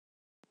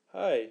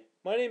Hi,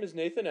 my name is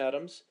Nathan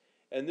Adams,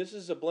 and this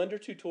is a Blender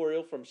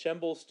tutorial from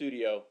Shembol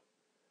Studio.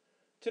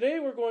 Today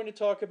we're going to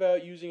talk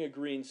about using a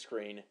green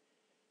screen,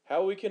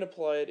 how we can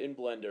apply it in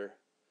Blender.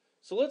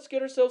 So let's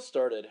get ourselves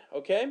started,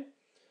 okay?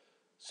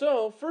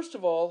 So, first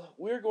of all,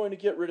 we're going to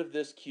get rid of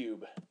this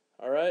cube.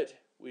 Alright,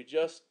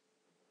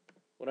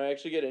 when I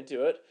actually get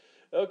into it.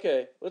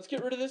 Okay, let's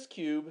get rid of this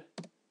cube.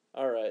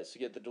 Alright, so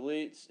get the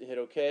deletes, hit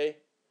OK.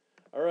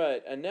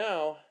 Alright, and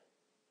now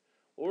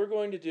what we're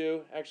going to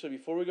do, actually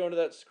before we go into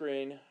that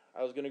screen,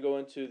 I was going to go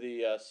into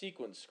the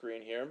sequence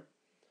screen here.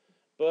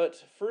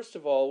 But first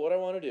of all, what I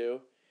want to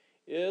do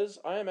is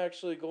I am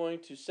actually going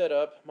to set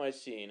up my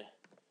scene.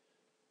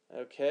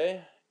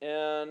 Okay,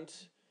 and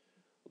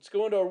let's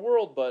go into our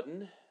world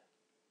button.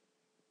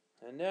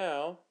 And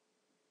now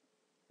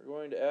we're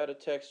going to add a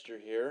texture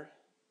here.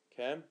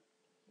 Okay,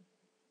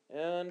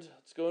 and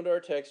let's go into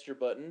our texture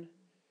button.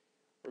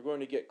 We're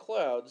going to get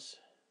clouds.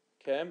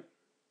 Okay.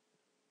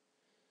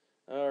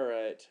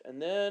 Alright, and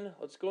then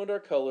let's go into our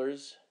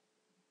colors,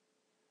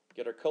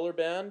 get our color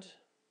band.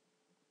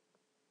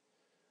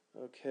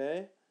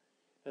 Okay,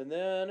 and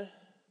then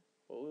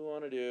what we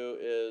want to do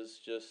is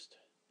just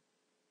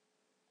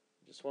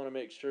want to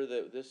make sure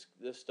that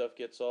this stuff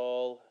gets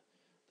all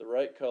the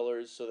right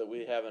colors so that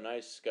we have a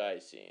nice sky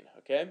scene.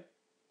 Okay,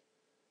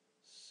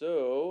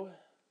 so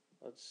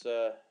let's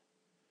just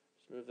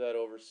move that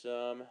over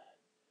some,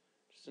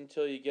 just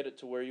until you get it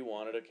to where you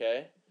want it.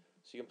 Okay,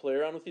 so you can play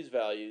around with these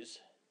values.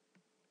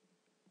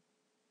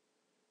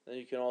 Then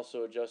you can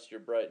also adjust your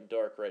bright and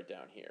dark right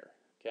down here.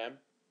 Okay.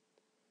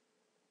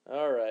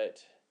 Alright.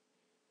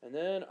 And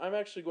then I'm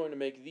actually going to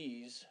make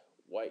these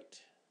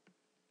white.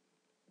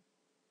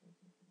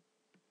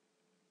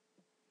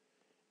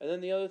 And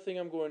then the other thing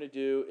I'm going to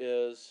do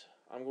is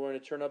I'm going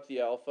to turn up the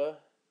alpha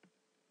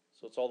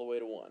so it's all the way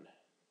to 1.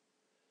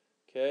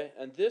 Okay,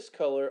 and this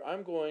color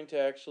I'm going to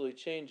actually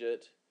change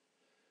it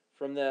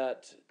from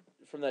that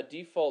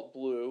default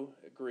blue,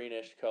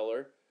 greenish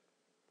color,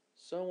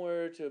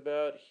 somewhere to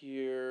about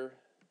here.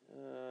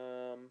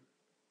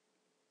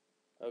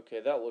 Okay,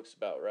 that looks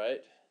about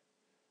right,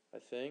 I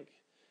think.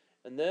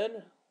 And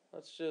then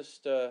let's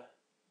just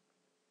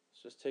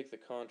take the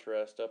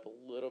contrast up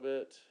a little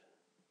bit.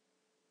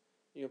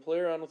 You can play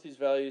around with these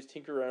values,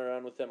 tinker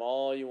around with them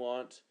all you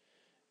want.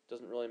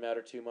 Doesn't really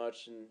matter too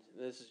much, and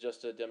this is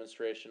just a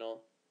demonstrational.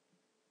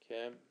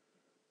 Okay,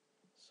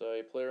 so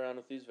you play around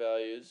with these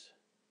values,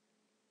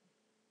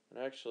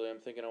 and actually I'm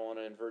thinking I want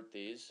to invert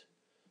these,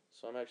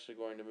 so I'm actually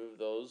going to move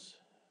those.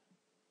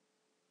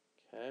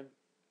 Okay,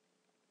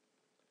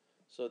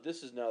 so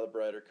this is now the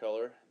brighter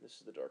color, this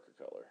is the darker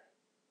color.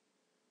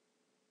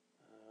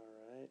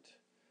 Alright,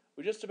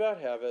 we just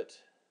about have it.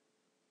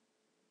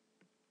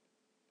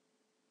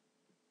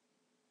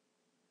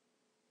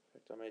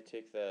 In fact, I may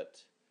take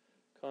that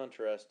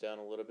contrast down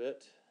a little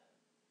bit.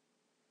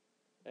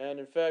 And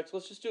in fact,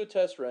 let's just do a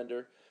test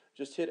render.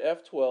 Just hit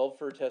F12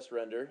 for a test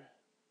render.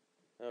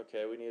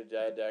 Okay, we needed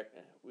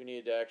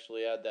to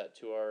actually add that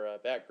to our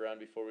background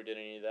before we did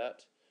any of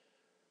that.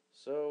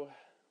 So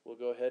we'll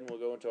go ahead and we'll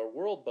go into our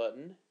world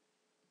button,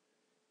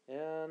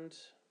 and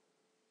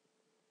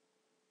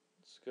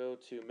let's go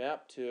to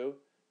map 2.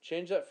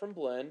 Change that from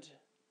blend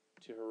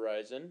to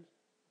horizon.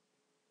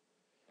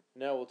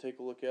 Now we'll take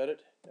a look at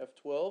it.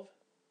 F12.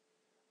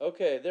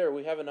 Okay, there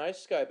we have a nice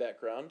sky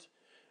background.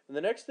 And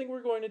the next thing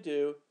we're going to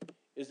do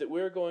is that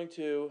we're going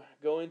to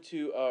go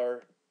into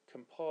our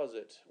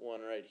composite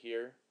one right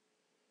here.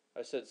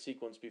 I said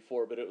sequence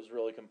before, but it was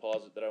really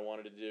composite that I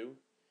wanted to do.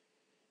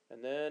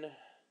 And then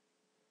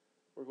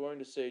we're going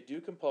to say do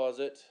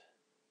composite,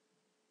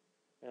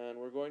 and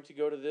we're going to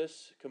go to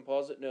this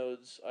composite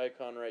nodes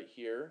icon right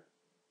here.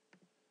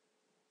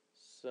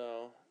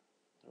 So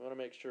I want to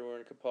make sure we're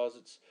in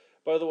composites.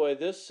 By the way,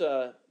 this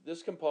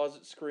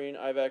composite screen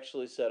I've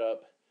actually set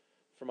up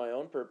for my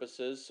own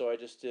purposes. So I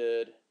just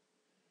did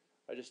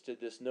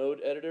this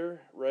node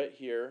editor right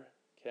here.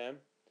 Okay,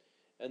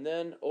 and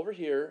then over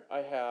here I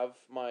have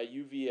my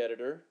UV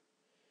editor,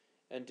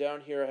 and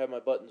down here I have my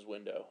buttons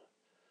window.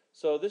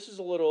 So this is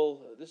a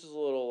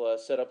little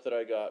setup that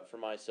I got for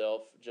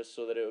myself, just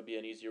so that it would be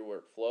an easier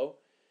workflow.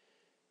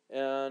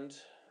 And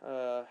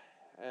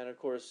of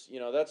course, you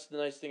know, that's the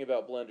nice thing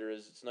about Blender,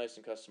 is it's nice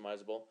and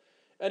customizable.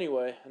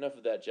 Anyway, enough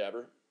of that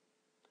jabber.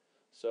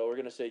 So we're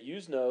going to say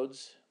use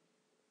nodes.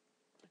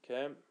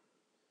 Okay,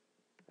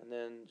 and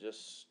then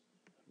just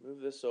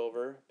move this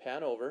over,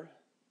 pan over.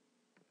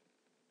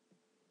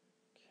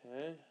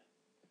 Okay,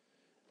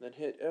 then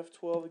hit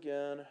F12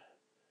 again,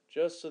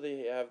 just so that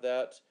you have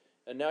that.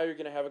 And now you're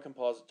going to have a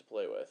composite to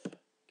play with.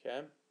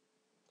 Okay,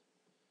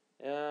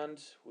 and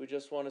we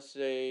just want to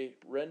say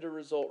render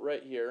result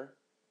right here.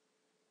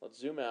 Let's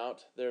zoom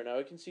out. There, now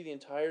we can see the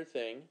entire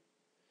thing.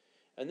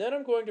 And then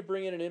I'm going to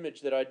bring in an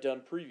image that I'd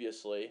done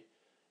previously.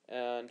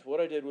 And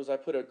what I did was I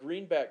put a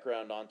green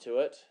background onto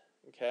it.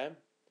 Okay,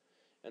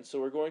 and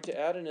so we're going to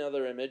add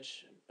another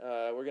image.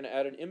 We're going to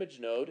add an image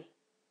node.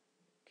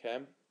 Okay,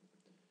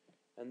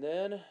 and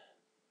then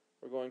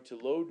we're going to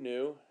load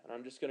new, and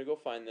I'm just going to go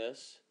find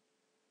this,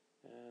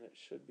 and it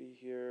should be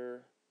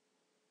here.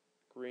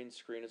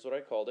 green screen is what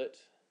I called it.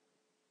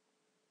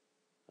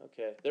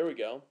 Okay, there we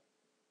go.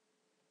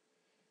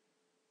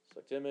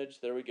 Select image,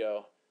 there we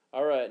go.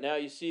 Alright, now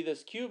you see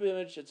this cube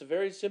image. It's a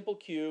very simple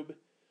cube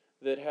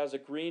that has a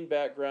green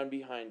background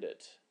behind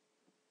it.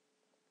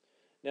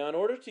 Now in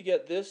order to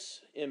get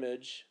this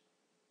image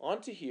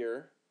onto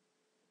here,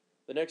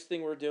 the next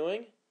thing we're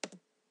doing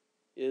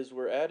is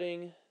we're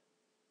adding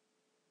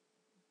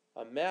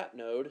a matte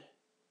node,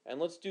 and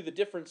let's do the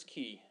difference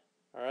key.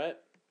 Alright,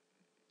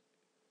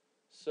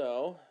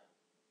 so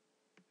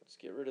let's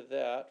get rid of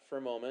that for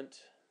a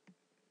moment.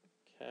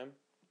 Okay,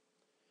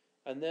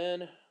 and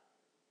then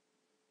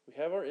we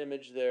have our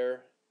image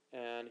there,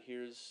 and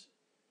here's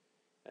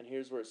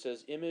where it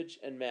says image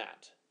and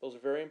matte. Those are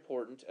very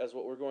important, as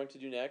what we're going to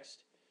do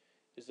next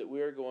is that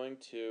we are going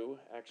to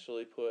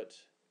actually put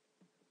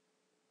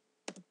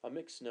a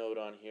mix node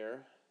on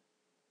here.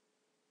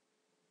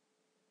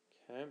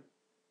 Okay.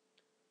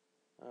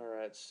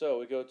 Alright, so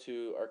we go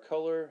to our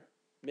color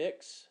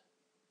mix,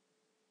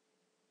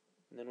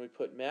 and then we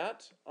put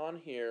matte on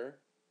here.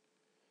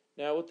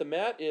 Now what the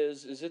matte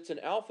is it's an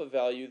alpha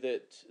value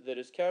that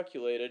is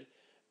calculated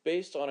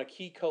based on a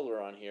key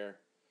color on here.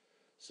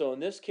 So in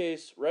this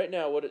case, right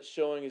now what it's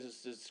showing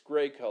is this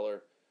gray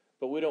color,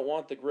 but we don't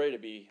want the gray to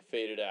be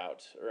faded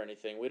out or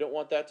anything. We don't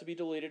want that to be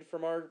deleted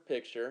from our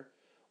picture.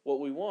 What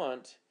we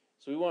want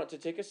is we want to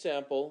take a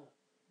sample,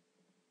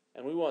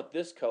 and we want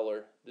this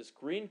color, this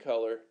green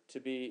color, to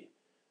be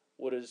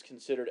what is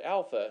considered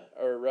alpha,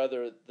 or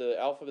rather the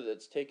alpha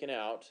that's taken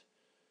out.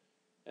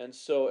 And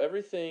so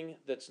everything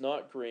that's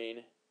not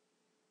green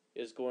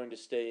is going to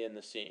stay in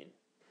the scene.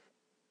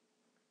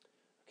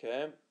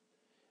 Okay,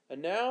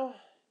 and now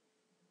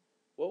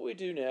what we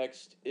do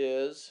next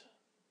is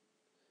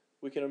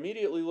we can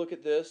immediately look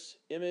at this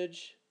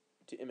image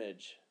to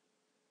image.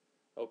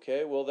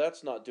 Okay, well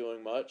that's not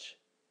doing much.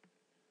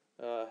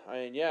 I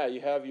mean, yeah,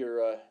 you have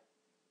your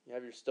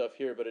stuff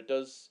here, but it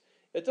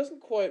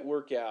doesn't quite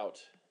work out.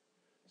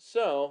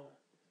 So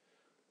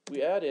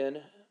we add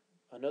in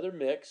another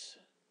mix,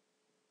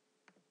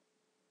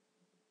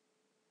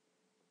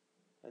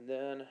 and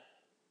then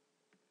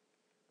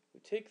we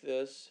take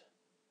this,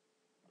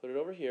 put it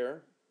over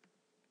here.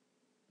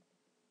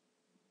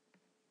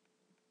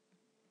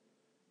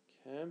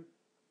 Okay,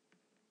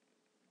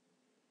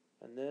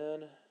 and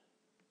then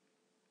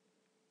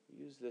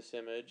use this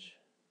image.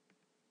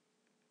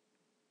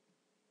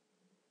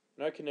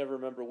 And I can never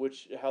remember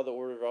how the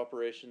order of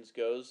operations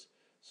goes,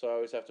 so I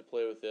always have to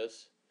play with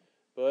this.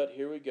 But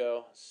here we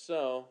go.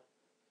 So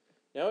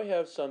now we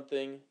have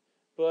something,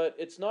 but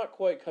it's not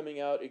quite coming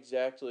out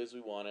exactly as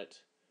we want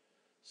it.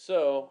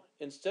 So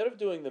instead of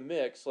doing the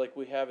mix like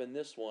we have in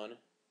this one,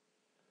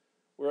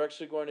 we're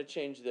actually going to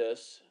change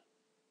this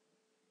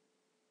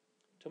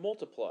to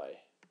multiply.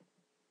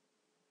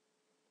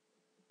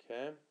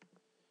 Okay,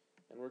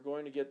 and we're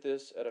going to get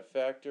this at a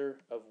factor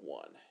of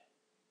 1.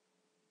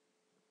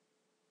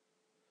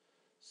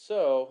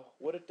 So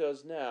what it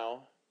does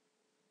now,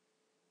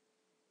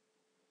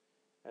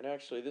 and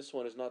actually this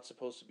one is not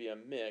supposed to be a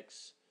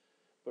mix,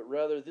 but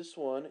rather this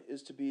one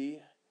is to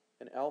be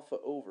an alpha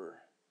over.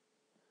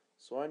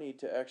 So I need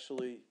to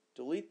actually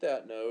delete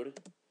that node,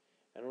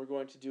 and we're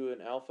going to do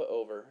an alpha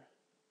over.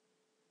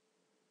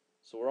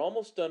 So we're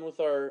almost done with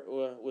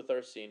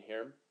our scene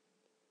here.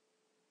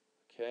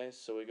 Okay,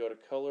 so we go to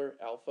color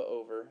alpha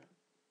over.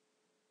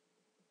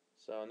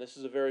 So, and this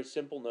is a very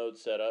simple node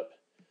setup.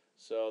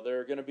 So there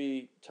are going to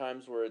be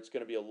times where it's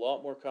going to be a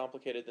lot more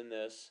complicated than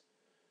this,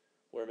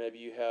 where maybe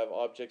you have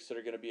objects that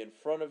are going to be in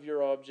front of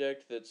your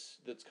object that's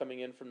coming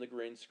in from the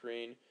green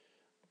screen,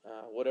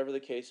 whatever the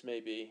case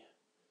may be.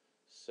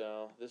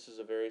 So this is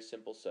a very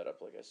simple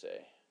setup, like I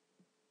say.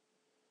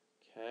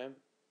 Okay,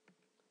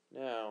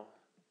 now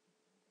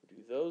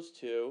do those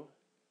two,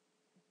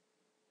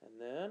 and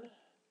then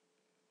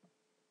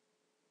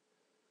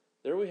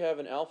there we have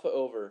an alpha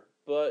over,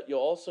 but you'll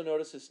also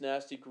notice this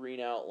nasty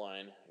green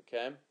outline.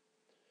 Okay,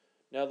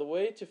 now the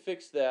way to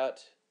fix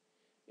that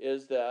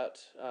is that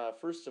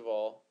first of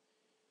all,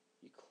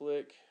 you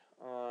click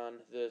on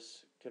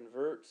this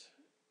convert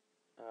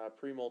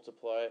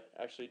pre-multiply,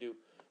 actually do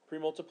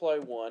pre-multiply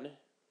 1.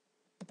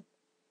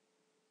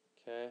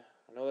 Okay,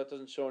 I know that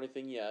doesn't show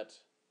anything yet,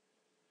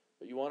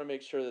 but you want to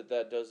make sure that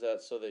that does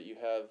that so that you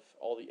have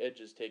all the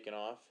edges taken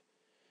off.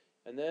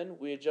 And then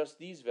we adjust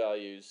these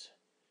values,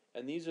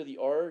 and these are the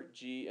R,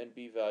 G, and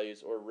B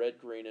values, or red,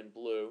 green, and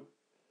blue.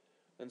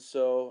 And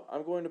so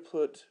I'm going to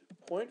put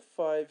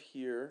 0.5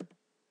 here.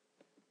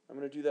 I'm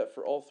going to do that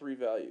for all 3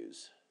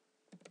 values.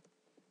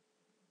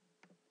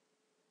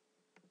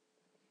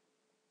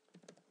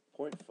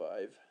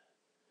 0.5.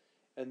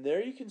 And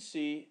there you can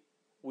see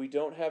we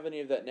don't have any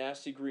of that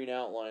nasty green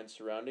outline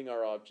surrounding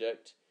our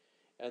object,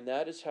 and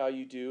that is how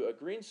you do a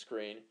green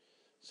screen.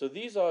 So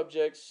these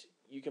objects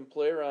you can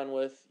play around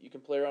with. You can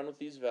play around with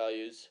these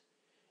values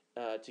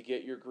to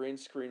get your green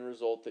screen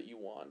result that you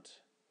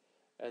want.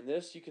 And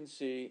this, you can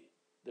see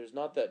there's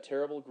not that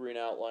terrible green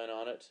outline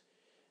on it.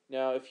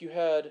 Now if you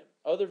had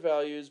other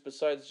values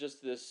besides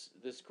just this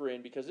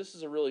green, because this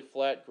is a really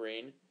flat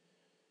green,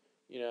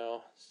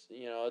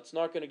 it's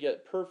not going to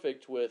get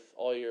perfect with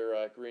all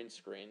your green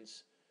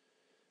screens.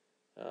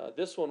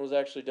 This one was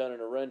actually done in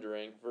a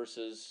rendering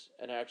versus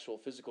an actual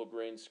physical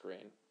green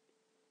screen.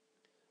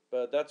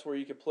 But that's where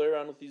you can play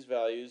around with these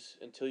values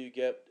until you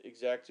get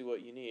exactly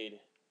what you need.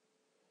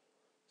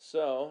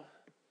 So,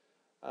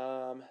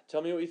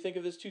 tell me what you think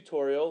of this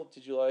tutorial.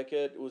 Did you like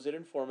it? Was it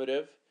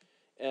informative?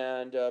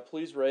 And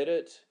please rate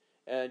it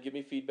and give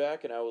me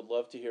feedback, and I would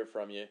love to hear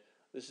from you.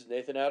 This is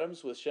Nathan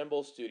Adams with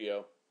Shenbol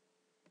Studio.